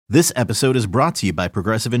This episode is brought to you by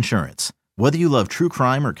Progressive Insurance. Whether you love true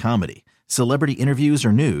crime or comedy, celebrity interviews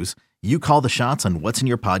or news, you call the shots on what's in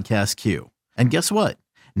your podcast queue. And guess what?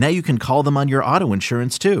 Now you can call them on your auto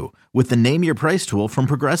insurance too with the Name Your Price tool from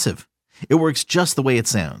Progressive. It works just the way it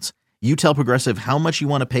sounds. You tell Progressive how much you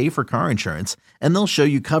want to pay for car insurance, and they'll show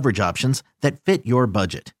you coverage options that fit your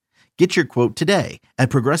budget. Get your quote today at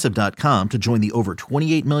Progressive.com to join the over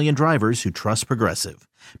 28 million drivers who trust Progressive.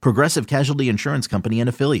 Progressive Casualty Insurance Company and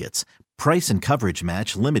Affiliates. Price and coverage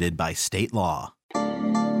match limited by state law.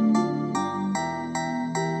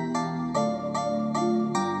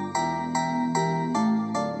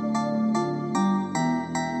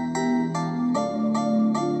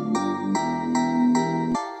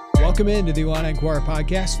 Welcome into the Illini Inquirer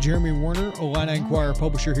podcast. Jeremy Warner, Illini Inquirer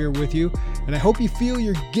publisher, here with you. And I hope you feel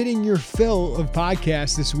you're getting your fill of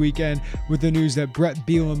podcasts this weekend with the news that Bret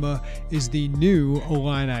Bielema is the new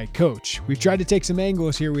Illini coach. We've tried to take some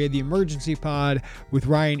angles here. We had the emergency pod with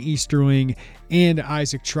Ryan Easterling and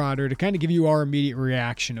Isaac Trotter to kind of give you our immediate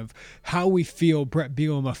reaction of how we feel Bret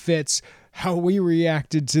Bielema fits, how we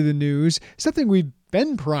reacted to the news, something we've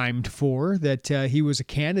been primed for, that he was a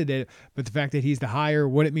candidate, but the fact that he's the hire,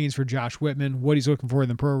 what it means for Josh Whitman, what he's looking for in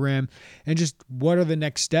the program, and just what are the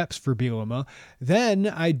next steps for Bielema. Then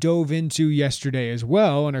I dove into yesterday as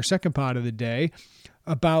well, in our second pod of the day,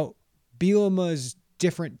 about Bielema's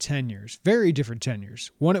different tenures, very different tenures.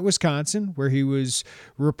 One at Wisconsin, where he was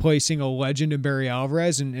replacing a legend in Barry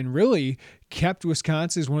Alvarez and really kept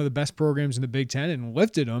Wisconsin as one of the best programs in the Big Ten and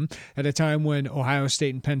lifted them at a time when Ohio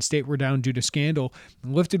State and Penn State were down due to scandal,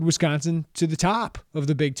 and lifted Wisconsin to the top of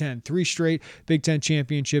the Big Ten. 3 straight Big Ten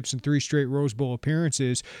championships and 3 straight Rose Bowl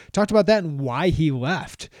appearances. Talked about that and why he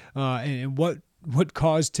left and what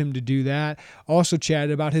caused him to do that. Also chatted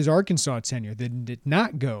about his Arkansas tenure that did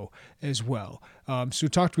not go as well. So we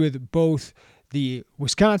talked with both the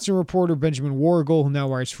Wisconsin reporter, Benjamin Wargel, who now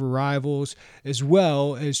writes for Rivals, as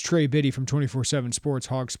well as Trey Biddy from 24/7 Sports,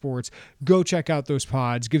 Hog Sports. Go check out those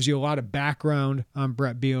pods. Gives you a lot of background on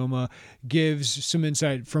Bret Bielema. Gives some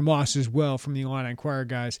insight from us as well, from the Illini Inquirer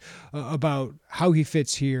guys, about how he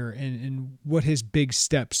fits here and what his big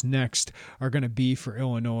steps next are going to be for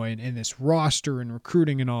Illinois and this roster and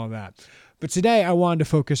recruiting and all of that. But today I wanted to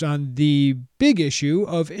focus on the big issue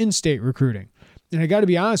of in-state recruiting. And I got to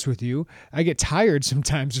be honest with you, I get tired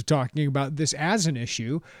sometimes of talking about this as an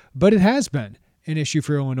issue, but it has been an issue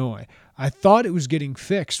for Illinois. I thought it was getting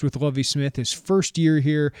fixed with Lovie Smith. His first year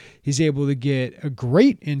here, he's able to get a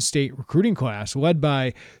great in-state recruiting class led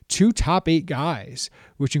by 2 top 8 guys,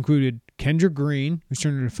 which included Kendrick Green, who's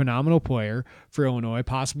turned into a phenomenal player for Illinois,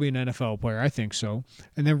 possibly an NFL player, I think so.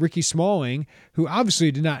 And then Ricky Smalling, who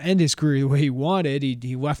obviously did not end his career the way he wanted.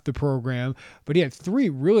 He left the program, but he had 3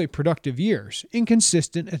 really productive years.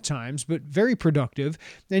 Inconsistent at times, but very productive.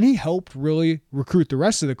 And he helped really recruit the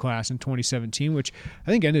rest of the class in 2017, which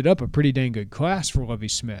I think ended up a pretty dang good class for Lovie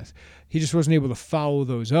Smith. He just wasn't able to follow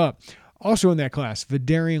those up. Also in that class,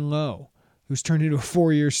 Vidarian Lowe, who's turned into a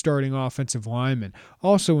 4-year starting offensive lineman.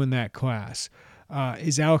 Also in that class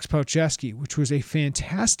is Alex Palczewski, which was a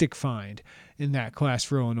fantastic find in that class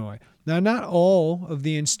for Illinois. Now, not all of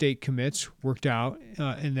the in-state commits worked out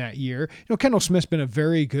in that year. Kendall Smith's been a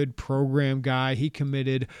very good program guy. He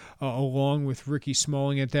committed along with Ricky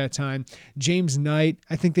Smalling at that time. James Knight,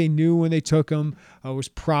 I think they knew when they took him, was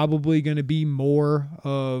probably going to be more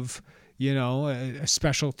of a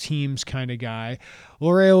special teams kind of guy.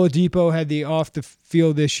 L'Oreal Oladipo had the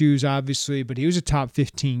off-the-field issues, obviously, but he was a top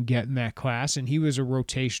 15 get in that class, and he was a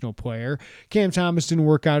rotational player. Cam Thomas didn't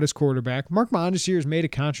work out as quarterback. Mark Mondesir has made a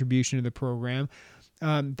contribution to the program.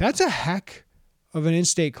 That's a heck of an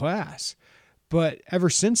in-state class. But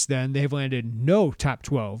ever since then, they've landed no top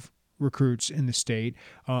 12 recruits in the state.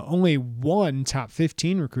 Only 1 top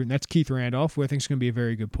 15 recruit, and that's Keith Randolph, who I think is going to be a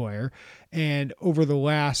very good player. And over the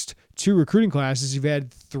last 2 recruiting classes, you've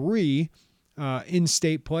had 3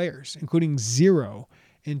 in-state players, including 0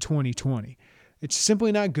 in 2020. It's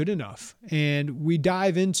simply not good enough. And we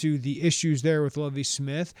dive into the issues there with Lovie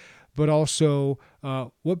Smith, but also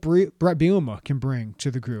what Bret Bielema can bring to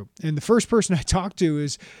the group. And the first person I talked to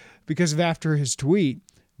is, because of after his tweet,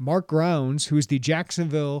 Mark Grounds, who is the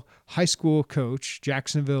Jacksonville high school coach,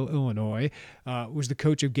 Jacksonville, Illinois, was the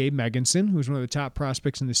coach of Gabe Meganson, who was one of the top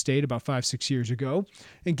prospects in the state about 5-6 years ago.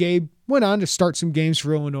 And Gabe went on to start some games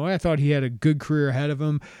for Illinois. I thought he had a good career ahead of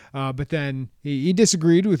him, but then he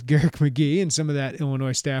disagreed with Garrick McGee and some of that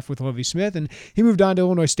Illinois staff with Lovie Smith, and he moved on to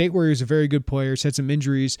Illinois State, where he was a very good player. He's had some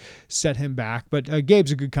injuries set him back, but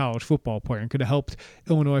Gabe's a good college football player and could have helped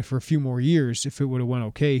Illinois for a few more years if it would have went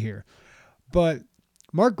okay here. But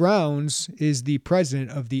Mark Grounds is the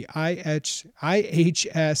president of the IHSFCA.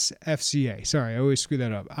 Sorry, I always screw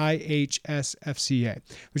that up. IHSFCA,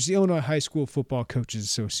 which is the Illinois High School Football Coaches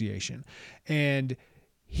Association. And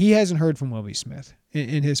he hasn't heard from Lovie Smith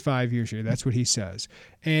in his 5 years here. That's what he says.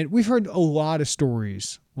 And we've heard a lot of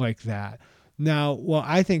stories like that. Now, while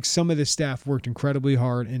I think some of the staff worked incredibly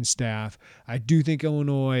hard in staff, I do think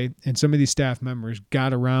Illinois and some of these staff members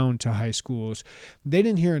got around to high schools. They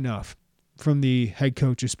didn't hear enough from the head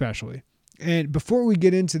coach especially. And before we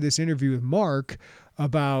get into this interview with Mark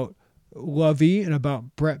about Lovie and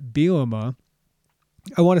about Bret Bielema,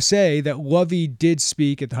 I want to say that Lovie did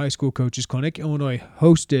speak at the High School Coaches Clinic. Illinois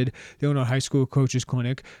hosted the Illinois High School Coaches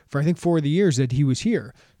Clinic for, I think, 4 of the years that he was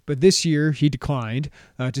here. But this year he declined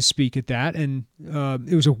to speak at that. And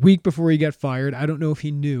it was a week before he got fired. I don't know if he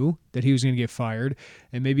knew that he was going to get fired.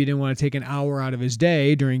 And maybe he didn't want to take an hour out of his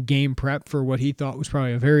day during game prep for what he thought was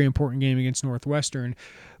probably a very important game against Northwestern.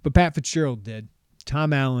 But Pat Fitzgerald did.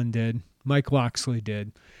 Tom Allen did. Mike Locksley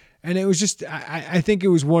did. And it was just, I think it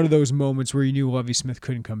was one of those moments where you knew Lovie Smith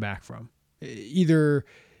couldn't come back from. Either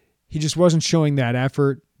he just wasn't showing that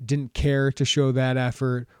effort, didn't care to show that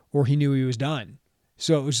effort, or he knew he was done.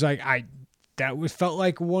 So it was like, felt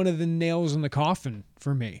like one of the nails in the coffin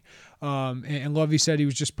for me. And Lovie said he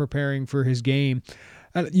was just preparing for his game.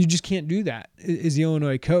 You just can't do that as the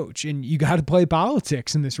Illinois coach. And you got to play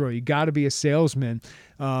politics in this role. You got to be a salesman.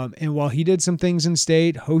 And while he did some things in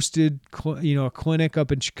state, hosted a clinic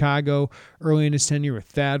up in Chicago early in his tenure with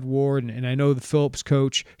Thad Ward, and I know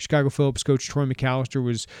the Chicago Phillips coach Troy McAllister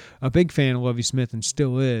was a big fan of Lovie Smith and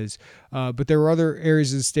still is. But there were other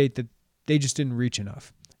areas of the state that they just didn't reach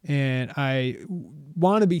enough. And I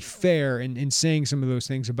want to be fair in saying some of those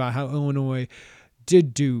things about how Illinois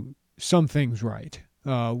did do some things right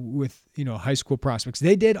with high school prospects.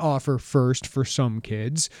 They did offer first for some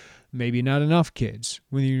kids, maybe not enough kids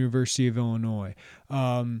with the University of Illinois.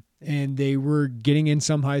 And they were getting in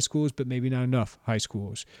some high schools, but maybe not enough high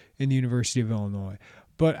schools in the University of Illinois.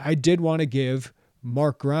 But I did want to give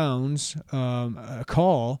Mark Grounds a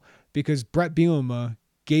call because Bret Bielema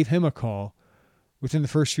gave him a call within the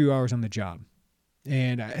first few hours on the job.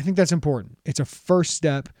 And I think that's important. It's a first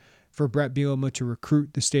step for Bret Bielema to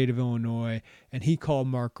recruit the state of Illinois, and he called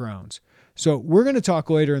Mark Grounds. So we're going to talk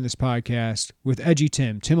later in this podcast with Edgy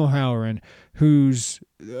Tim O'Halloran, who's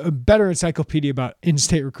a better encyclopedia about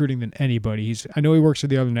in-state recruiting than anybody. I know he works for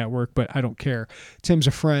the other network, but I don't care. Tim's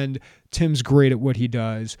a friend. Tim's great at what he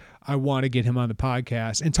does. I want to get him on the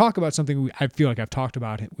podcast and talk about something I feel like I've talked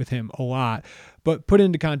about with him a lot, but put it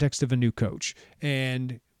into context of a new coach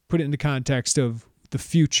and put it into context of the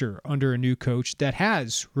future under a new coach that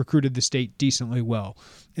has recruited the state decently well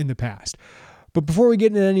in the past. But before we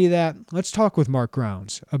get into any of that, let's talk with Mark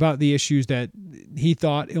Grounds about the issues that he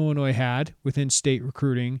thought Illinois had within state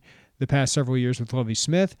recruiting the past several years with Lovie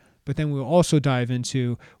Smith. But then we'll also dive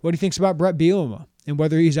into what he thinks about Bret Bielema and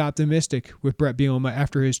whether he's optimistic with Bret Bielema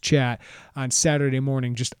after his chat on Saturday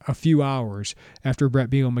morning, just a few hours after Bret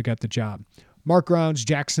Bielema got the job. Mark Grounds,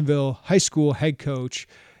 Jacksonville High School head coach,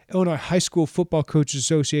 Illinois High School Football Coaches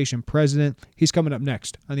Association president. He's coming up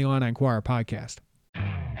next on the Illini Inquirer podcast.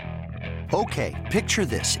 Okay, picture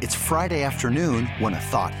this. It's Friday afternoon when a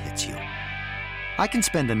thought hits you. I can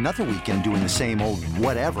spend another weekend doing the same old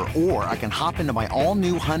whatever, or I can hop into my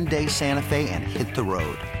all-new Hyundai Santa Fe and hit the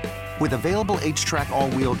road. With available H-Track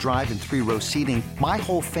all-wheel drive and 3-row seating, my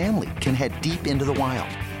whole family can head deep into the wild.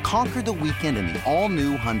 Conquer the weekend in the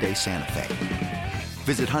all-new Hyundai Santa Fe.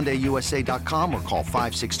 Visit HyundaiUSA.com or call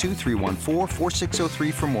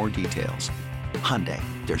 562-314-4603 for more details. Hyundai,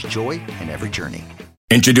 there's joy in every journey.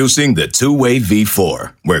 Introducing the Two-Way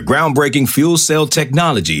V4, where groundbreaking fuel cell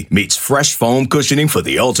technology meets fresh foam cushioning for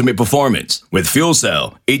the ultimate performance. With Fuel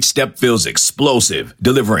Cell, each step feels explosive,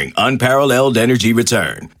 delivering unparalleled energy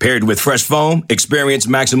return. Paired with fresh foam, experience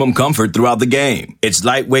maximum comfort throughout the game. Its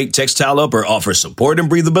lightweight textile upper offers support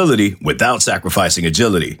and breathability without sacrificing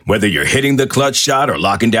agility. Whether you're hitting the clutch shot or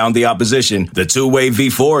locking down the opposition, the Two-Way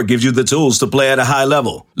V4 gives you the tools to play at a high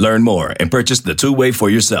level. Learn more and purchase the Two-Way for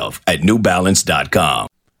yourself at newbalance.com.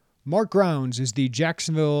 Mark Grounds is the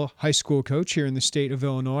Jacksonville High School coach here in the state of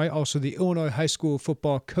Illinois, also the Illinois High School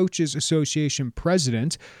Football Coaches Association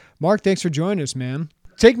president. Mark, thanks for joining us, man.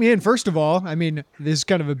 Take me in, first of all. I mean, this is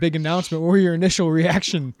kind of a big announcement. What were your initial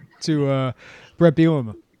reaction to Bret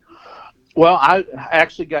Bielema? Well, I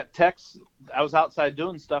actually got texts. I was outside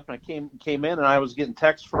doing stuff, and I came in, and I was getting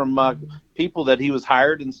texts from people that he was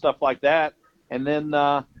hired and stuff like that. And then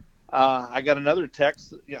I got another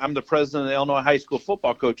text. I'm the president of the Illinois High School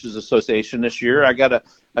Football Coaches Association this year. I got a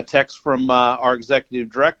text from our executive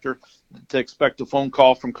director to expect a phone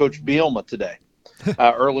call from Coach Bielema today.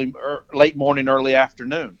 late morning, early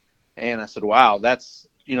afternoon. And I said, wow, that's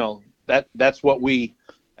what we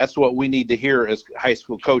need to hear as high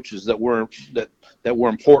school coaches, that we're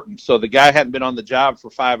important. So the guy hadn't been on the job for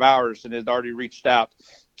 5 hours and had already reached out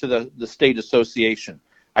to the state association.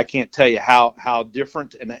 I can't tell you how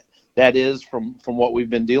different and that is from what we've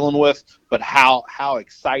been dealing with, but how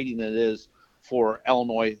exciting it is for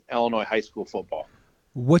Illinois high school football.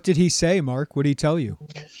 What did he say, Mark? What did he tell you?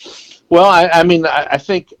 Well, I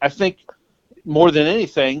think more than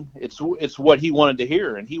anything, it's what he wanted to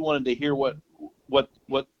hear, and he wanted to hear what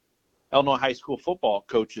Illinois high school football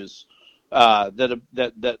coaches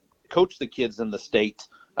that coach the kids in the state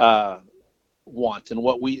want, and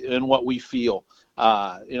what we feel.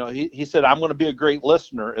 He said, I'm going to be a great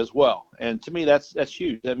listener as well, and to me that's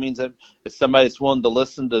huge. That means that it's somebody that's willing to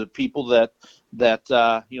listen to people that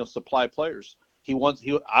supply players. He wants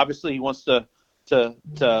to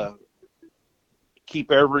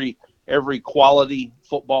keep every quality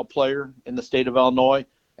football player in the state of Illinois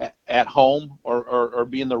at home, or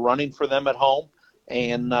be in the running for them at home,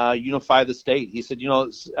 and unify the state. He said,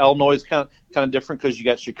 Illinois is kind of different because you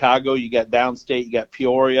got Chicago, you got downstate, you got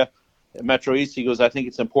Peoria, Metro East. He goes, I think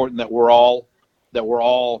it's important that we're all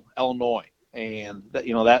Illinois, and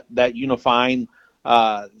that unifying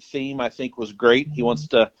theme, I think, was great. He wants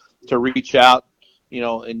to reach out,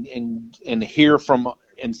 and hear from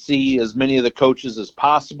and see as many of the coaches as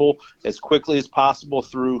possible, as quickly as possible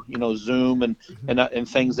through Zoom and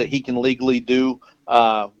things that he can legally do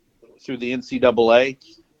through the NCAA.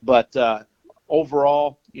 But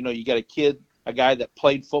overall, you got a guy that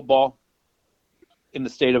played football in the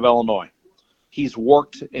state of Illinois. He's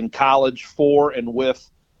worked in college for and with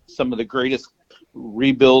some of the greatest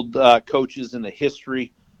rebuild coaches in the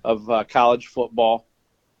history of college football.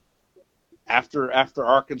 After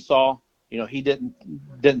Arkansas, he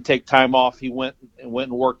didn't take time off. He went and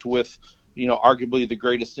worked with, arguably the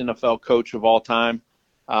greatest NFL coach of all time,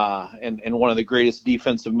 and one of the greatest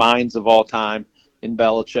defensive minds of all time in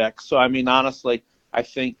Belichick. So, honestly, I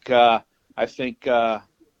think A.D.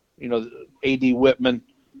 Whitman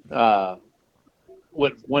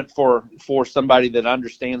went for somebody that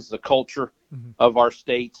understands the culture of our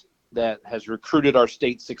state, that has recruited our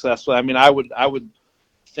state successfully. I would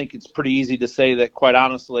think it's pretty easy to say that, quite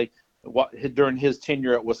honestly, during his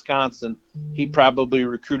tenure at Wisconsin, he probably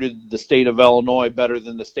recruited the state of Illinois better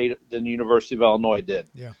than the University of Illinois did.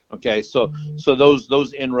 Yeah. Okay. So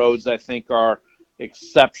those inroads, I think, are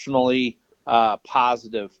exceptionally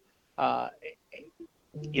positive. I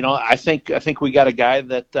think we got a guy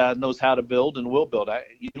that knows how to build and will build.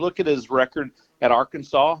 You look at his record at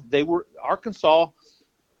Arkansas. Arkansas,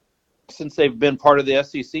 since they've been part of the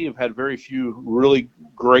SEC, have had very few really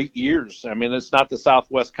great years. It's not the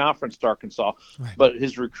Southwest Conference to Arkansas, right, but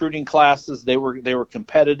his recruiting classes, they were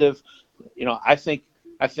competitive. I think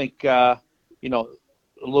a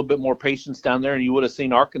little bit more patience down there, and you would have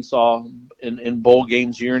seen Arkansas in bowl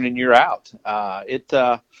games year in and year out. I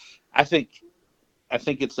think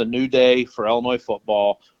it's a new day for Illinois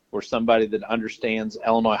football, where somebody that understands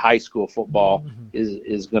Illinois high school football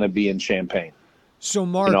is going to be in Champaign. So,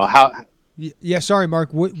 Mark, sorry,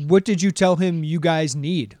 Mark, what did you tell him you guys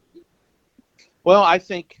need? Well, I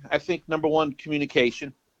think number one,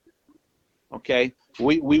 communication. Okay,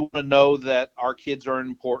 we want to know that our kids are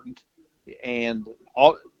important, and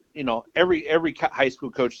every high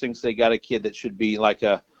school coach thinks they got a kid that should be like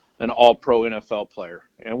an all-pro NFL player,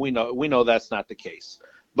 and we know that's not the case.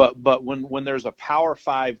 But when there's a Power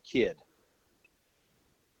 5 kid,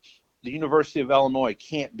 the University of Illinois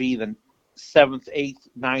can't be the 7th, 8th,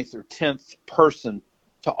 9th, or 10th person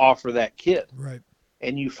to offer that kid. Right.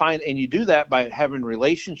 And you do that by having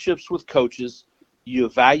relationships with coaches. You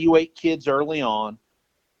evaluate kids early on.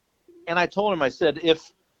 And I told him, I said,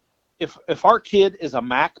 if our kid is a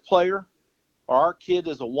MAC player, or our kid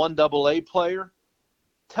is a 1AA player,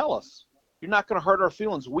 tell us. You're not going to hurt our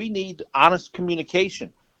feelings. We need honest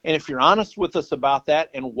communication. And if you're honest with us about that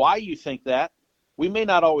and why you think that, we may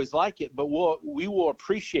not always like it, but we will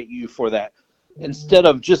appreciate you for that, instead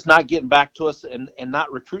of just not getting back to us and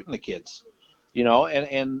not recruiting the kids,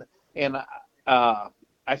 and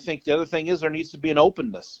I think the other thing is there needs to be an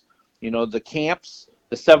openness. The camps,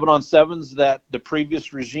 the 7-on-7s that the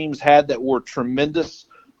previous regimes had, that were tremendous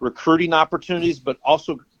recruiting opportunities, but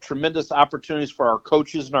also tremendous opportunities for our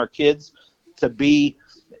coaches and our kids to be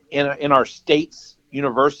in our state's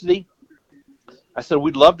university. I said,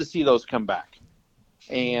 we'd love to see those come back.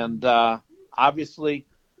 And obviously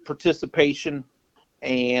participation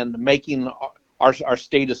and making our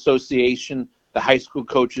state association, the high school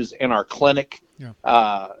coaches, and our clinic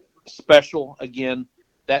special again,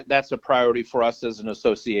 that's a priority for us as an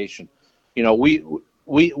association. You know,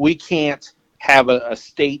 we can't have a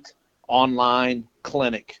state online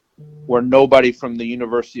clinic where nobody from the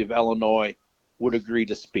University of Illinois would agree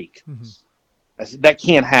to speak. Mm-hmm. That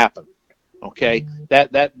can't happen. Okay,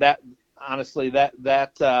 that honestly, that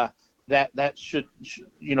should,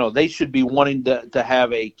 you know, they should be wanting to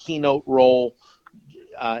have a keynote role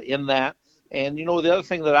in that. And, you know, the other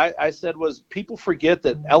thing that I said was people forget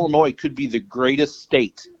that Illinois could be the greatest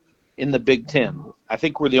state in the Big Ten. I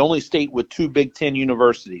think we're the only state with 2 Big Ten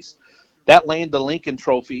universities. That Land of Lincoln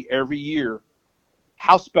Trophy every year,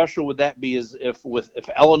 how special would that be if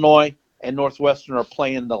Illinois and Northwestern are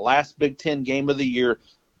playing the last Big Ten game of the year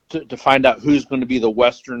to find out who's going to be the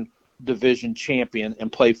Western Division champion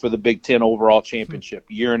and play for the Big Ten overall championship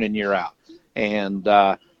year in and year out. And,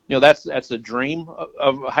 you know, that's a dream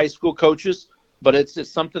of high school coaches, but it's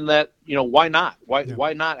something that, you know, why not?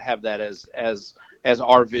 Why not have that as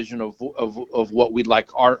our vision of what we'd like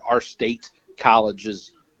our state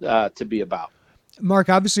colleges to be about? Mark,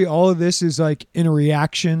 obviously all of this is like in a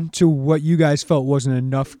reaction to what you guys felt wasn't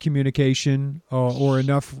enough communication or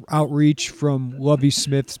enough outreach from Lovie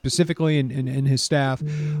Smith specifically and his staff.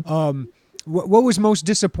 What was most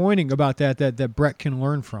disappointing about that Brett can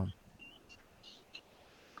learn from?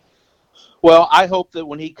 Well, I hope that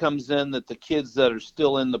when he comes in that the kids that are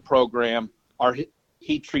still in the program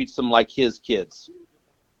he treats them like his kids.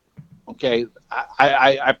 Okay,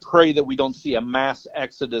 I pray that we don't see a mass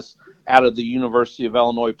exodus out of the University of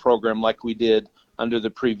Illinois program like we did under the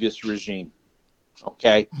previous regime.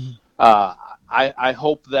 Okay, I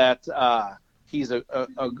hope that he's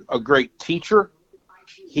a great teacher.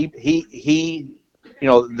 He you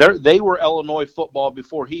know, they were Illinois football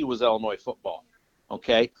before he was Illinois football.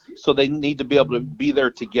 Okay, so they need to be able to be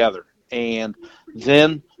there together and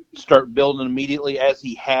then start building immediately, as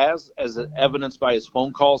he has, as evidenced by his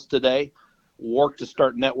phone calls today, work to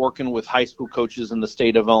start networking with high school coaches in the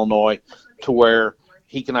state of Illinois to where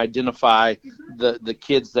he can identify the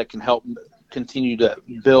kids that can help continue to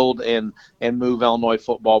build and move Illinois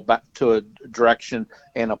football back to a direction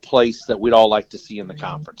and a place that we'd all like to see in the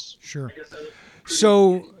conference. Sure.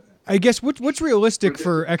 So I guess what's realistic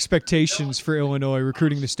for expectations for Illinois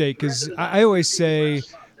recruiting the state? Because I always say,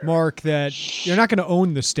 Mark, that you're not going to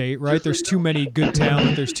own the state, right? There's too many good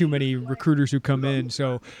talent. There's too many recruiters who come in.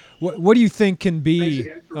 So what do you think can be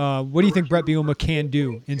what do you think Bret Bielema can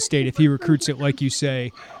do in state if he recruits it like you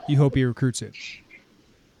say you hope he recruits it?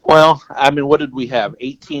 Well, I mean, what did we have?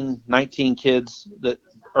 18, 19 kids that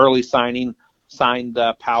early signed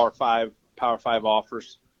Power 5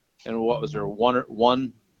 offers. And what was there,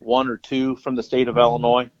 one or two from the state of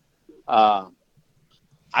Illinois? I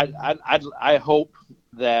hope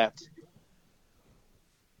that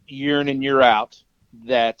year in and year out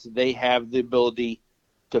that they have the ability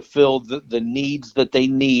to fill the needs that they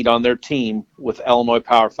need on their team with Illinois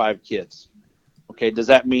Power 5 kids. Okay, does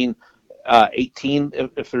that mean 18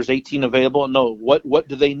 if there's 18 available? No, what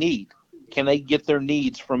do they need? Can they get their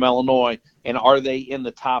needs from Illinois, and are they in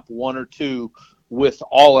the top 1 or 2 with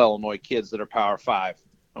all Illinois kids that are Power 5?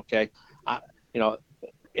 Okay, you know,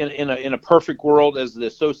 in a perfect world, as the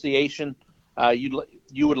association,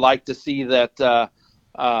 you would like to see that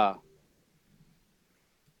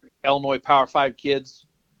Illinois Power 5 kids,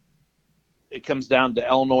 it comes down to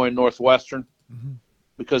Illinois and Northwestern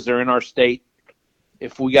because they're in our state.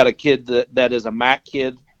 If we got a kid that is a MAC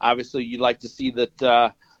kid, obviously you'd like to see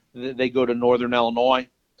that they go to Northern Illinois.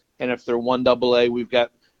 And if they're 1AA, we've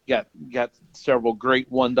got several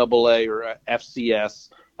great 1AA or FCS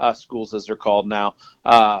schools, as they're called now,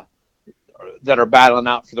 that are battling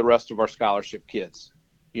out for the rest of our scholarship kids.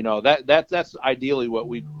 You know, that's ideally what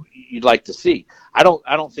you'd like to see. I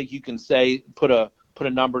don't think you can say put a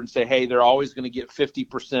number and say, hey, they're always going to get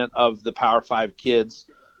 50% of the Power 5 kids.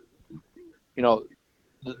 You know,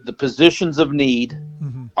 the positions of need,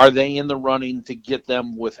 are they in the running to get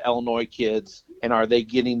them with Illinois kids, and are they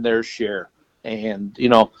getting their share? And you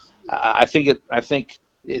know, I think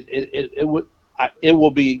it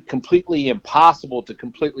will be completely impossible to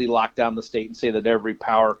completely lock down the state and say that every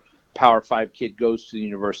Power 5 kid goes to the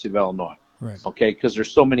University of Illinois. Right. Okay, because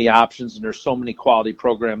there's so many options and there's so many quality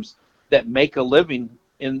programs that make a living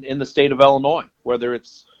in the state of Illinois, whether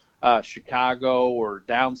it's Chicago or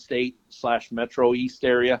downstate / Metro East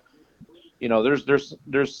area. You know, there's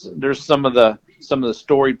some of the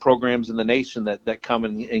storied programs in the nation that come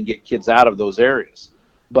and get kids out of those areas.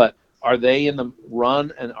 But are they in the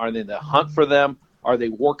run, and are they in the hunt for them? Are they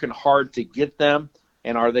working hard to get them,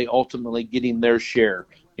 and are they ultimately getting their share?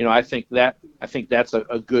 You know, I think that's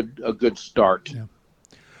a good start. Yeah.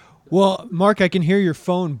 Well, Mark, I can hear your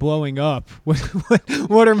phone blowing up. What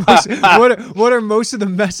are most of the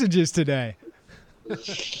messages today?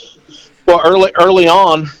 Well, early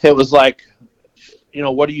on, it was like,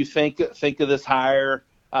 what do you think of this hire?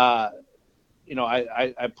 I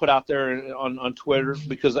put out there on Twitter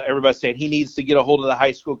because everybody's saying he needs to get a hold of the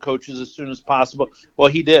high school coaches as soon as possible. Well,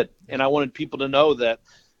 he did, and I wanted people to know that,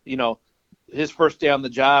 his first day on the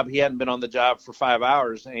job, he hadn't been on the job for 5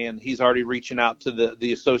 hours, and he's already reaching out to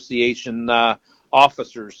the association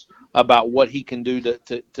officers about what he can do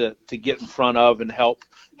to get in front of and help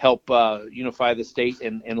unify the state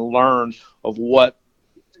and learn of what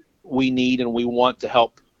we need and we want to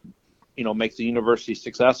help, make the university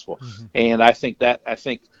successful. Mm-hmm. And I think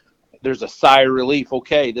there's a sigh of relief.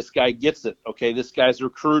 Okay, this guy gets it. Okay, this guy's a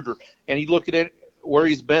recruiter, and you look at it where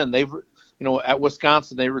he's been. At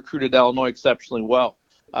Wisconsin, they recruited Illinois exceptionally well.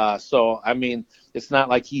 So, I mean, it's not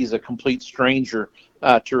like he's a complete stranger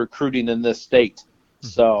to recruiting in this state. Mm-hmm.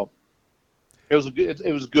 So, it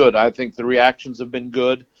was good. I think the reactions have been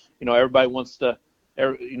good. Everybody wants to,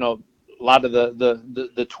 a lot of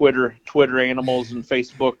the Twitter animals and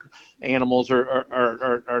Facebook animals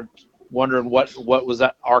are wondering what was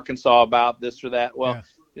that Arkansas about, this or that. Well,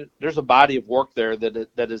 there's a body of work there that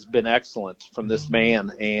has been excellent from this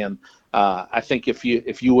man, and I think if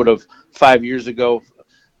you would have 5 years ago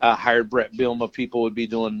hired Brett Bielema, people would be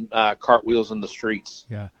doing cartwheels in the streets.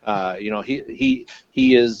 Yeah. He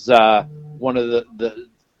is one of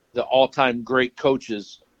the all-time great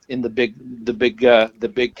coaches in the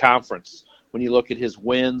big conference. When you look at his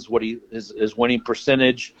wins, his winning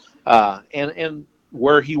percentage, and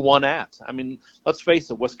where he won at. I mean, let's face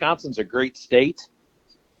it, Wisconsin's a great state,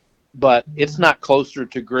 but it's not closer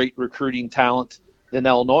to great recruiting talent than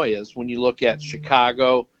Illinois is. When you look at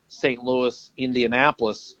Chicago, St. Louis,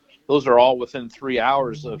 Indianapolis, those are all within 3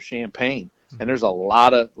 hours of Champaign, and there's a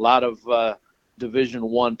lot of Division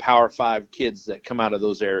I Power 5 kids that come out of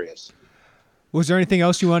those areas. Was there anything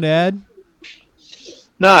else you want to add?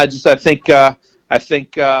 No, I think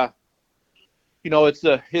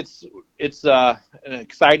it's an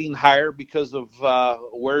exciting hire because of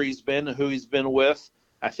where he's been and who he's been with.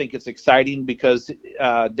 I think it's exciting because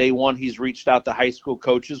day one he's reached out to high school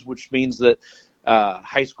coaches, which means that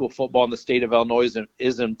high school football in the state of Illinois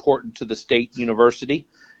is important to the state university.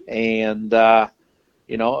 And,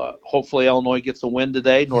 hopefully Illinois gets a win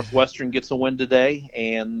today, Northwestern gets a win today,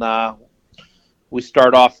 and we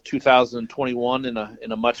start off 2021 in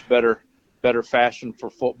a much better fashion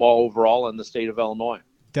for football overall in the state of Illinois.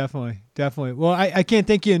 Definitely. Well, I can't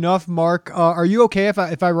thank you enough, Mark. Are you okay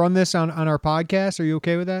if I run this on our podcast? Are you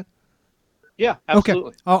okay with that? Yeah,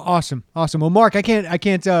 absolutely. Okay. Oh, awesome. Well, Mark, I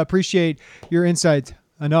can't appreciate your insights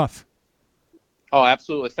enough. Oh,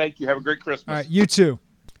 absolutely. Thank you. Have a great Christmas. All right, you too.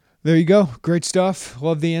 There you go. Great stuff.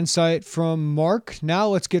 Love the insight from Mark. Now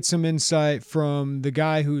let's get some insight from the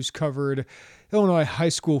guy who's covered Illinois high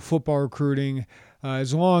school football recruiting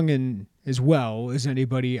as long and as well as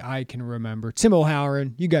anybody I can remember. Tim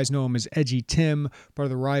O'Halloran, you guys know him as Edgy Tim, part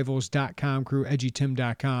of the Rivals.com crew,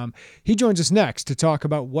 edgytim.com. He joins us next to talk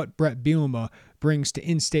about what Brett Bielema brings to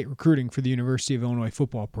in-state recruiting for the University of Illinois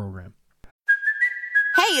football program.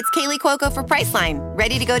 Hey, it's Kaylee Cuoco for Priceline.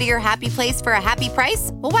 Ready to go to your happy place for a happy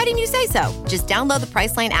price? Well, why didn't you say so? Just download the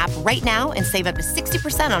Priceline app right now and save up to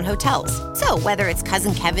 60% on hotels. So whether it's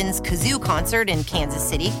Cousin Kevin's Kazoo Concert in Kansas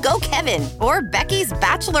City, go Kevin, or Becky's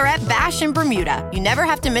Bachelorette Bash in Bermuda, you never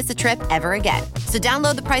have to miss a trip ever again. So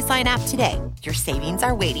download the Priceline app today. Your savings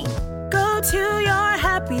are waiting. Go to your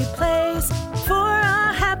happy place for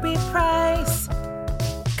a happy price.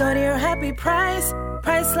 Go to your happy price,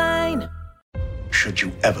 Priceline. Should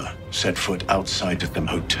you ever set foot outside of them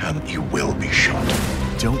hotel, you will be shot.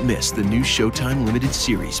 Don't miss the new Showtime limited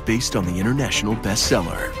series based on the international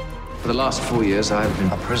bestseller. For the last 4 years, I've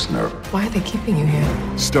been a prisoner. Why are they keeping you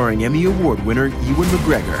here? Starring Emmy Award winner Ewan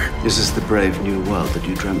McGregor. This is the brave new world that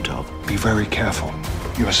you dreamt of. Be very careful.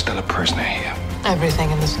 You are still a prisoner here.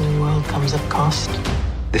 Everything in this new world comes at cost.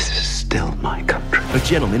 This is still my country. A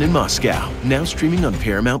Gentleman in Moscow, now streaming on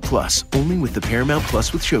Paramount Plus, only with the Paramount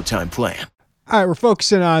Plus with Showtime plan. All right, we're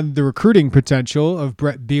focusing on the recruiting potential of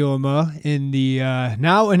Brett Bielema in the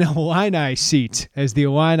now an Illini seat as the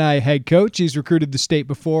Illini head coach. He's recruited the state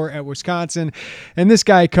before at Wisconsin, and this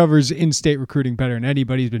guy covers in-state recruiting better than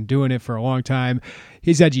anybody. He's been doing it for a long time.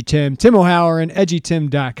 He's Edgy Tim. Tim O'Halloran,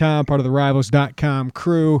 edgytim.com, part of the Rivals.com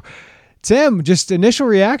crew. Tim, just initial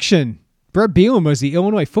reaction. Brett Bielema is the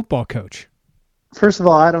Illinois football coach. First of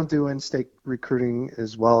all, I don't do in-state recruiting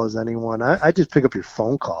as well as anyone. I just pick up your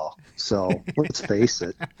phone call. So let's face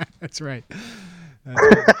it. That's right.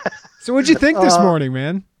 So what'd you think this morning,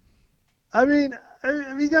 man? I mean, I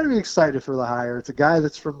mean, you got to be excited for the hire. It's a guy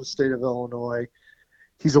that's from the state of Illinois.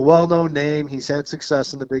 He's a well-known name. He's had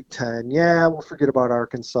success in the Big Ten. Yeah, we'll forget about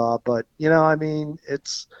Arkansas, but I mean,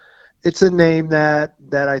 it's a name that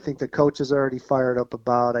I think the coach is already fired up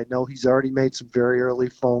about. I know he's already made some very early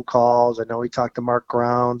phone calls. I know he talked to Mark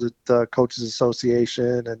Grounds at the Coaches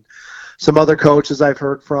Association, and some other coaches I've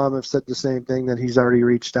heard from have said the same thing, that he's already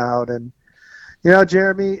reached out. And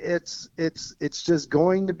Jeremy, it's just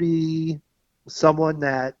going to be someone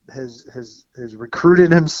that has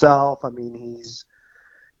recruited himself. I mean,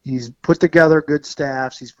 he's put together good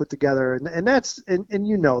staffs. He's put together, and that's and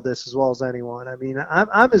you know this as well as anyone. I mean,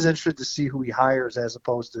 I'm as interested to see who he hires as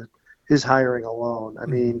opposed to his hiring alone. I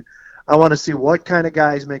mean, I want to see what kind of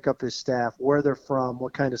guys make up his staff, where they're from,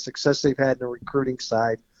 what kind of success they've had in the recruiting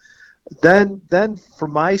side. Then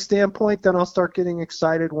from my standpoint, then I'll start getting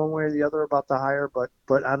excited one way or the other about the hire.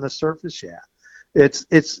 But on the surface, yeah, it's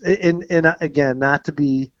and again, not to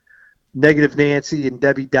be negative Nancy and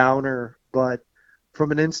Debbie Downer, but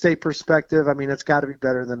from an in-state perspective, I mean, it's got to be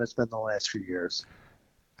better than it's been the last few years.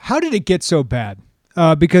 How did it get so bad?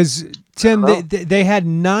 Because, Tim, they had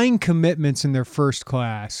 9 commitments in their first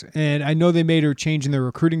class, and I know they made a change in their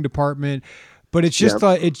recruiting department, but it's just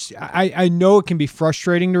I know it can be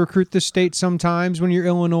frustrating to recruit this state sometimes when you're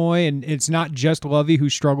Illinois, and it's not just Lovie who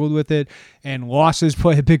struggled with it, and losses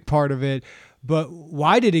play a big part of it. But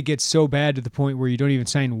why did it get so bad to the point where you don't even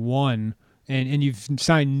sign one? And you've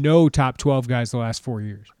signed no top 12 guys the last 4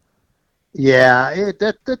 years. Yeah,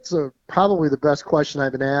 that's probably the best question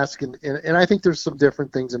I've been asked, and I think there's some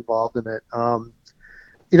different things involved in it.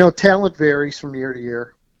 Talent varies from year to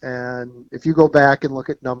year, and if you go back and look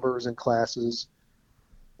at numbers and classes,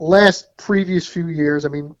 previous few years, I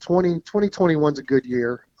mean, 2021's a good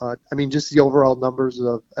year. I mean, just the overall numbers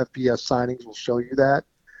of FBS signings will show you that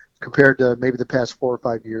compared to maybe the past 4 or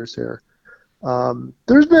 5 years here.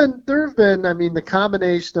 There have been, I mean, the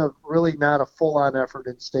combination of really not a full-on effort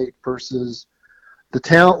in state versus the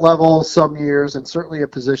talent level some years, and certainly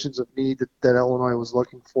at positions of need that Illinois was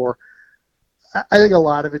looking for. I think a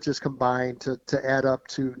lot of it just combined to add up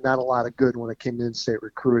to not a lot of good when it came to in-state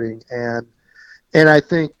recruiting. And I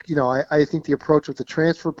think, I think the approach with the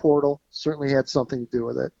transfer portal certainly had something to do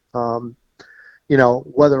with it.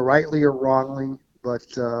 Whether rightly or wrongly, but,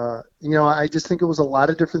 I just think it was a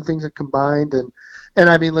lot of different things that combined. And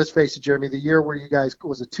I mean, let's face it, Jeremy, the year where you guys,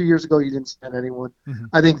 was it 2 years ago, you didn't sign anyone? Mm-hmm.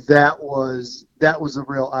 I think that was a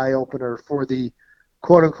real eye-opener for the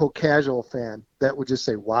quote-unquote casual fan that would just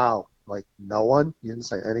say, wow, like no one? You didn't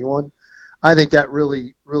sign anyone? I think that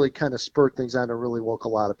really, really kind of spurred things on and really woke a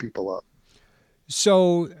lot of people up.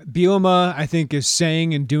 So Bielema, I think, is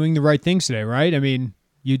saying and doing the right things today, right? I mean,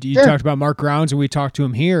 You talked about Mark Grounds, and we talked to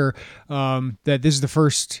him here, that this is the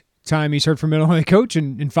first time he's heard from an Illinois coach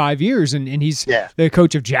in 5 years, and he's the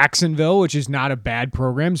coach of Jacksonville, which is not a bad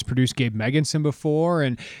program. He's produced Gabe Meganson before,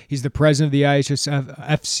 and he's the president of the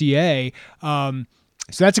IHSFCA.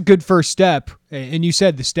 So that's a good first step. And you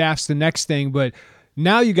said the staff's the next thing, but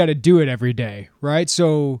now you got to do it every day, right?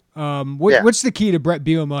 So what's the key to Bret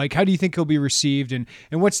Bielema? Like, how do you think he'll be received, and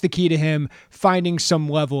what's the key to him finding some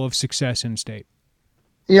level of success in state?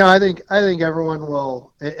 I think everyone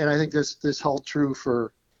will, and I think this held true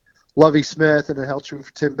for Lovie Smith, and it held true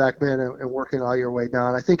for Tim Beckman, and working all your way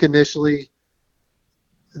down. I think initially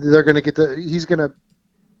they're going to get he's going to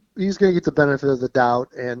get the benefit of the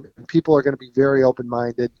doubt, and people are going to be very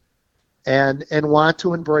open-minded and want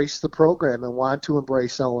to embrace the program and want to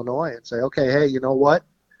embrace Illinois and say, okay, hey, you know what?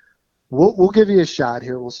 We'll give you a shot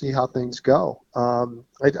here. We'll see how things go.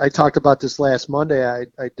 I talked about this last Monday. I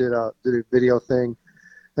did a video thing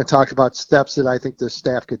and talked about steps that I think the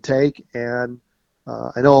staff could take, and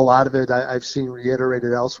I know a lot of it I've seen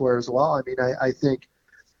reiterated elsewhere as well. I mean, I think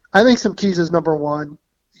some keys is, number one,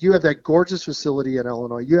 you have that gorgeous facility in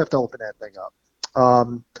Illinois. You have to open that thing up.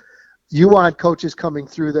 You want coaches coming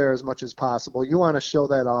through there as much as possible. You want to show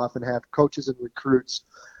that off and have coaches and recruits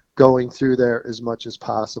going through there as much as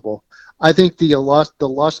possible. I think the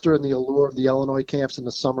luster and the allure of the Illinois camps in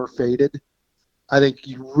the summer faded. I think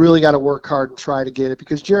you really got to work hard and try to get it,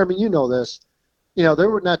 because, Jeremy, you know this. There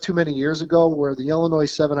were not too many years ago where the Illinois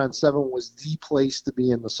 7-on-7 was the place to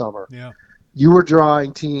be in the summer. Yeah. You were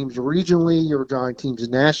drawing teams regionally. You were drawing teams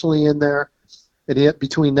nationally in there. And yet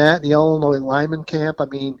between that and the Illinois lineman camp, I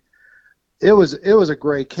mean, it was a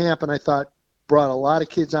great camp, and I thought brought a lot of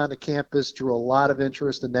kids onto campus, drew a lot of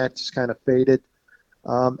interest, and that just kind of faded.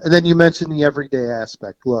 And then you mentioned the everyday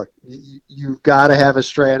aspect. Look, you've got to have a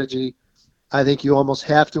strategy. I think you almost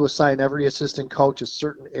have to assign every assistant coach a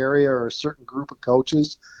certain area or a certain group of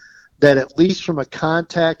coaches that, at least from a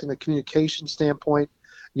contact and a communication standpoint,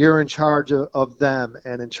 you're in charge of them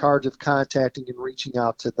and in charge of contacting and reaching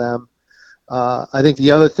out to them. I think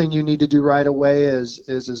the other thing you need to do right away is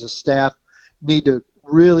as a staff, need to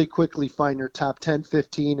really quickly find your top 10,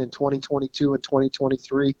 15 in 2022 and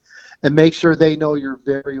 2023 and make sure they know you're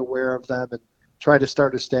very aware of them and try to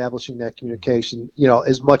start establishing that communication,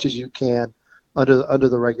 as much as you can under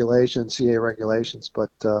the regulations, CA regulations. But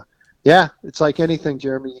yeah, it's like anything,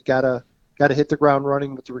 Jeremy, you gotta hit the ground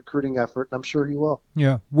running with the recruiting effort, and I'm sure he will.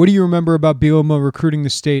 Yeah. What do you remember about Bielema recruiting the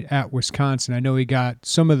state at Wisconsin? I know he got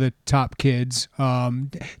some of the top kids.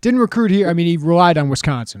 Didn't recruit here. I mean, he relied on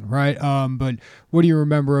Wisconsin, right? But what do you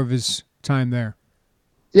remember of his time there?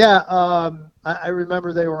 Yeah, I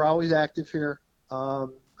remember they were always active here.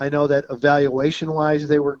 I know that evaluation-wise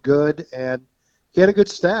they were good, and he had a good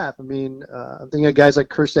staff. I mean, I'm thinking of guys like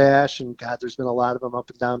Chris Ash, and God, there's been a lot of them up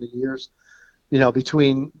and down the years.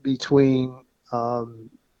 Between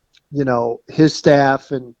his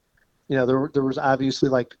staff and, there was obviously,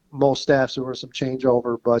 like most staffs, there was some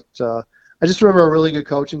changeover, but I just remember a really good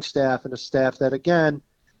coaching staff and a staff that, again,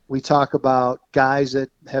 we talk about guys that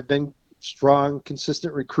have been strong,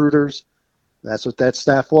 consistent recruiters. That's what that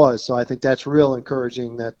staff was. So I think that's real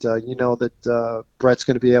encouraging that, that Brett's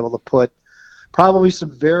going to be able to put probably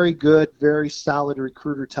some very good, very solid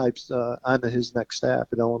recruiter types onto his next staff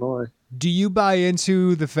at Illinois. Do you buy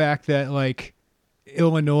into the fact that, like,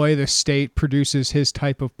 Illinois, the state, produces his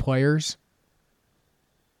type of players?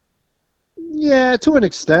 Yeah, to an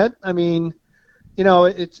extent. I mean,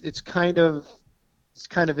 it's kind of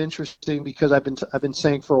interesting because I've been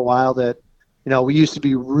saying for a while that, we used to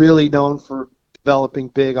be really known for developing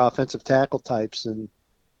big offensive tackle types, and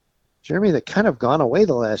Jeremy, that kind of gone away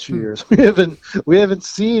the last few years. We haven't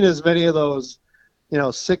seen as many of those, 6'6",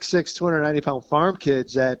 290-pound farm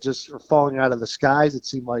kids that just are falling out of the skies. It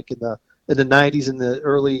seemed like in the 90s and the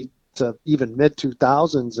early to even mid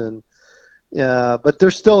 2000s, and but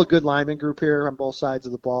there's still a good lineman group here on both sides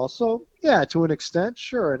of the ball. So yeah, to an extent,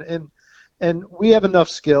 sure, and we have enough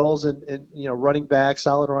skills and running backs,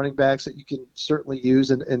 solid running backs that you can certainly use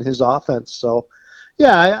in his offense. So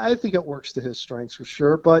yeah, I think it works to his strengths for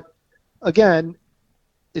sure. But again,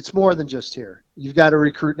 it's more than just here. You've got to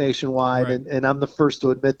recruit nationwide, right. and I'm the first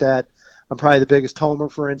to admit that. I'm probably the biggest homer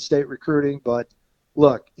for in-state recruiting, but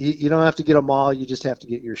look, you don't have to get them all. You just have to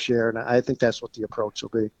get your share, and I think that's what the approach will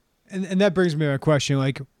be. And that brings me to a question.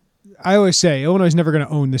 Like I always say, Illinois is never going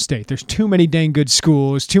to own the state. There's too many dang good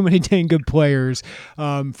schools, too many dang good players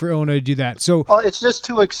for Illinois to do that. So it's just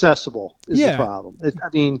too accessible is the problem.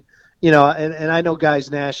 And I know guys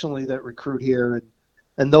nationally that recruit here,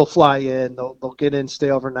 and they'll fly in, they'll get in,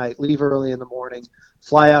 stay overnight, leave early in the morning,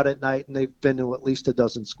 fly out at night, and they've been to at least a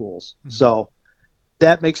dozen schools. Mm-hmm. So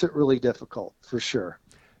that makes it really difficult for sure.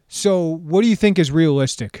 So what do you think is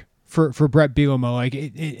realistic for Brett Bielema? Like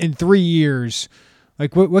in 3 years,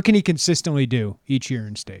 like what can he consistently do each year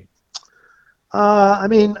in state? I've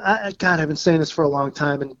been saying this for a long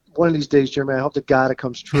time, and one of these days, Jeremy, I hope to God it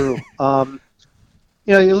comes true.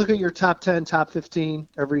 You look at your top 10, top 15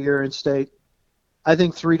 every year in state. I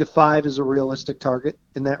think 3 to 5 is a realistic target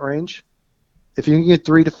in that range. If you can get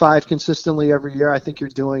 3 to 5 consistently every year, I think you're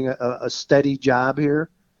doing a steady job here.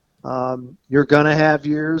 You're going to have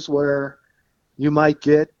years where you might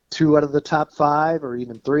get 2 out of the top 5 or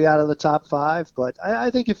even 3 out of the top 5. But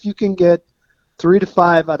I think if you can get 3 to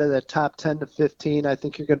 5 out of the top 10 to 15, I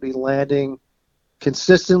think you're going to be landing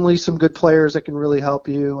consistently some good players that can really help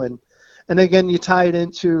you. And again, you tie it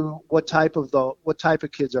into what type of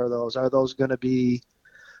kids are those? Are those going to be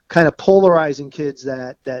kind of polarizing kids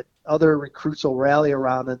that other recruits will rally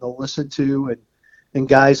around and they'll listen to, and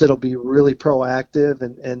guys that'll be really proactive?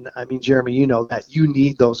 And I mean, Jeremy, you know that you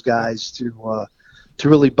need those guys to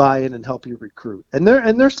really buy in and help you recruit. And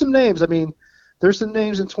there's some names. I mean, there's some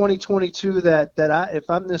names in 2022 that if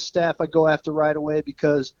I'm this staff, I go after right away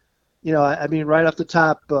because, right off the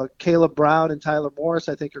top, Caleb Brown and Tyler Morris,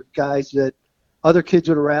 I think, are guys that other kids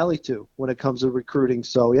would rally to when it comes to recruiting.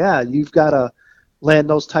 So, yeah, you've got to land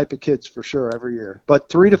those type of kids for sure every year. But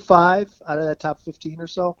 3 to 5 out of that top 15 or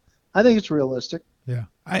so, I think it's realistic. Yeah.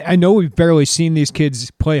 I know we've barely seen these kids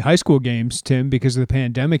play high school games, Tim, because of the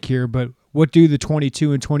pandemic here, but what do the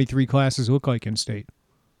 22 and 23 classes look like in state?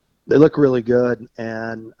 They look really good.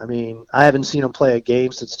 And, I haven't seen them play a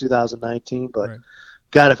game since 2019, but right.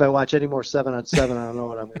 God, if I watch any more 7-on-7, I don't know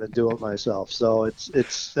what I'm going to do with myself. So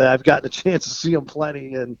it's I've gotten a chance to see them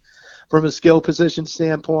plenty, and from a skill position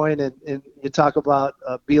standpoint, and you talk about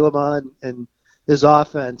Bielema and his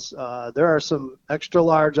offense, there are some extra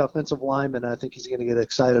large offensive linemen I think he's going to get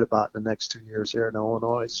excited about in the next 2 years here in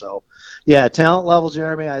Illinois. So, yeah, talent level,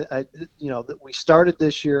 Jeremy. We started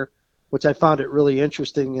this year which I found it really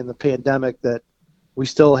interesting in the pandemic that we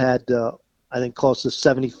still had, I think, close to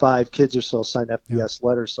 75 kids or so signed FBS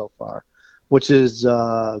letters so far, which is,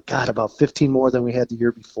 about 15 more than we had the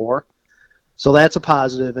year before. So that's a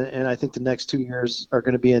positive, and I think the next 2 years are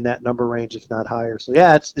going to be in that number range, if not higher. So,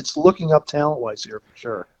 yeah, it's looking up talent-wise here for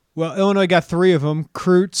sure. Well, Illinois got 3 of them: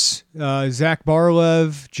 Kreutz, Zach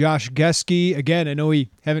Barlev, Josh Geske. Again, I know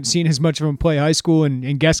we haven't seen as much of him play high school, and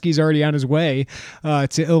Geske's already on his way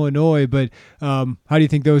to Illinois. But how do you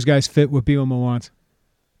think those guys fit what Bielema wants?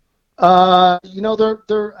 I think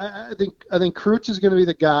Kreutz is going to be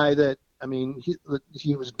the guy that, I mean,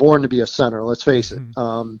 he was born to be a center. Let's face it.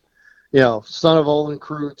 Son of Olin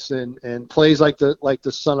Kreutz, and plays like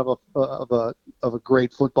the son of a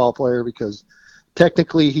great football player, because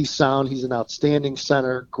technically he's sound. He's an outstanding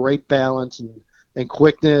center, great balance and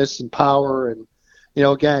quickness and power. And,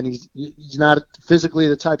 again, he's not physically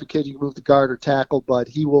the type of kid you can move the guard or tackle, but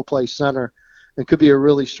he will play center and could be a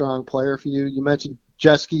really strong player for you. You mentioned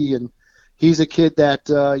Geske, and he's a kid that,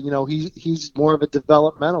 he's more of a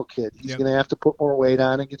developmental kid. He's going to have to put more weight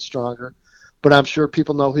on and get stronger. But I'm sure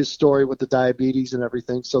people know his story with the diabetes and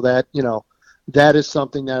everything, so that, that is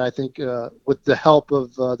something that I think with the help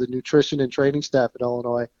of the nutrition and training staff at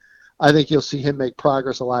Illinois, I think you'll see him make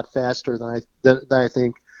progress a lot faster than I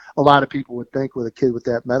think a lot of people would think with a kid with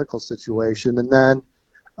that medical situation. And then,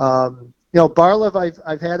 Barlev,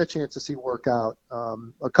 I've had a chance to see work out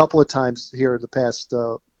a couple of times here in the past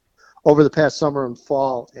over the past summer and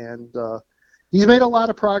fall, and he's made a lot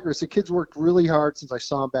of progress. The kid's worked really hard since I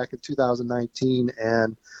saw him back in 2019,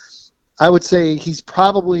 and I would say he's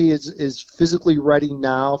probably is physically ready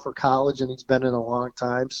now for college, and he's been in a long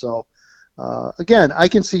time. So, again, I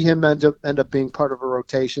can see him end up being part of a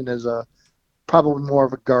rotation as probably more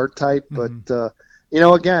of a guard type. Mm-hmm.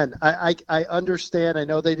 But, again, I understand. I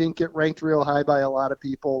know they didn't get ranked real high by a lot of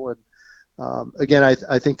people. And, again,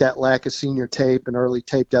 I think that lack of senior tape and early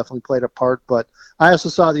tape definitely played a part. But I also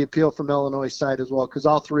saw the appeal from Illinois' side as well, because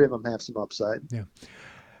all 3 of them have some upside. Yeah.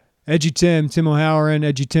 Edgy Tim O'Halloran,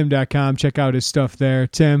 edgytim.com. Check out his stuff there.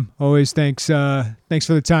 Tim, always thanks for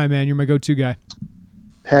the time, man. You're my go-to guy.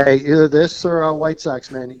 Hey, either this or White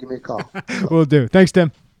Sox, man. You give me a call. Will do. Thanks,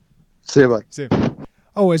 Tim. See you, buddy. See you.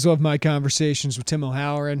 Always love my conversations with Tim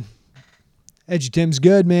O'Halloran. Edgy Tim's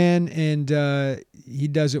good, man, and he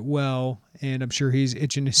does it well, and I'm sure he's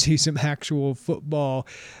itching to see some actual football,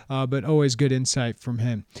 but always good insight from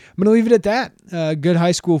him. I'm going to leave it at that. Good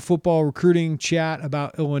high school football recruiting chat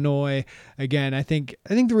about Illinois. Again, I think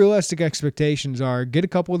the realistic expectations are get a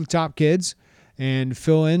couple of the top kids and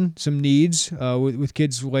fill in some needs with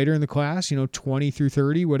kids later in the class, 20 through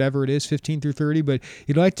 30, whatever it is, 15 through 30, but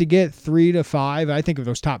you'd like to get 3 to 5, I think, of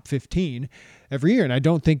those top 15 every year, and I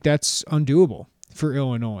don't think that's undoable for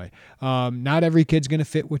Illinois. Not every kid's going to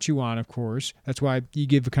fit what you want, of course. That's why you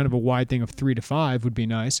give a kind of a wide thing of 3 to 5 would be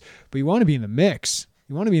nice, but you want to be in the mix.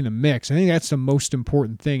 I think that's the most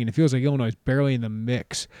important thing, and it feels like Illinois is barely in the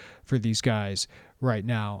mix for these guys right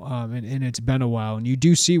now, and it's been a while. And you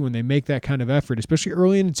do see when they make that kind of effort, especially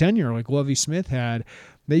early in the tenure, like Lovie Smith had,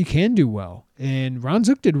 that you can do well. And Ron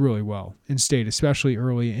Zook did really well in state, especially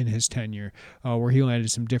early in his tenure, where he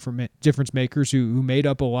landed some difference makers who made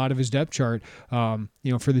up a lot of his depth chart, for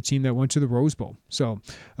the team that went to the Rose Bowl. So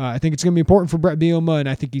I think it's going to be important for Bret Bielema, and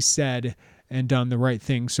I think he said and done the right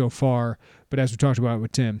thing so far. But as we talked about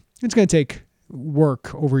with Tim, it's going to take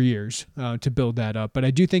work over years to build that up. But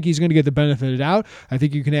I do think he's going to get the benefit of the doubt. I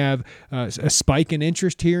think you can have a spike in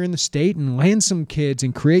interest here in the state and land some kids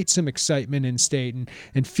and create some excitement in state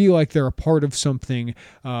and feel like they're a part of something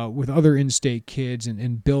with other in-state kids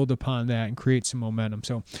and build upon that and create some momentum.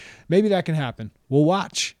 So maybe that can happen. We'll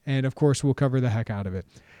watch, and of course we'll cover the heck out of it.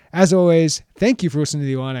 As always, thank you for listening to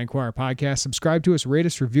the Illini Inquirer podcast. Subscribe to us, rate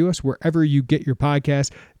us, review us wherever you get your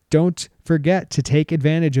podcast. Don't forget to take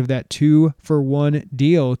advantage of that 2-for-1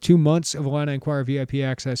 deal. 2 months of Illini Inquirer VIP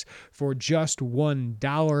access for just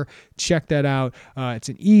 $1. Check that out. It's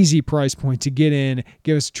an easy price point to get in.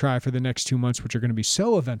 Give us a try for the next 2 months, which are going to be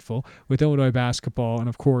so eventful with Illinois basketball and,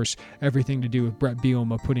 of course, everything to do with Bret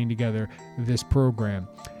Bielema putting together this program.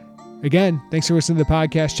 Again, thanks for listening to the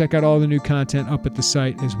podcast. Check out all the new content up at the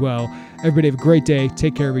site as well. Everybody have a great day.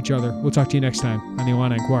 Take care of each other. We'll talk to you next time on the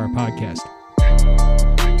Illini Inquirer podcast.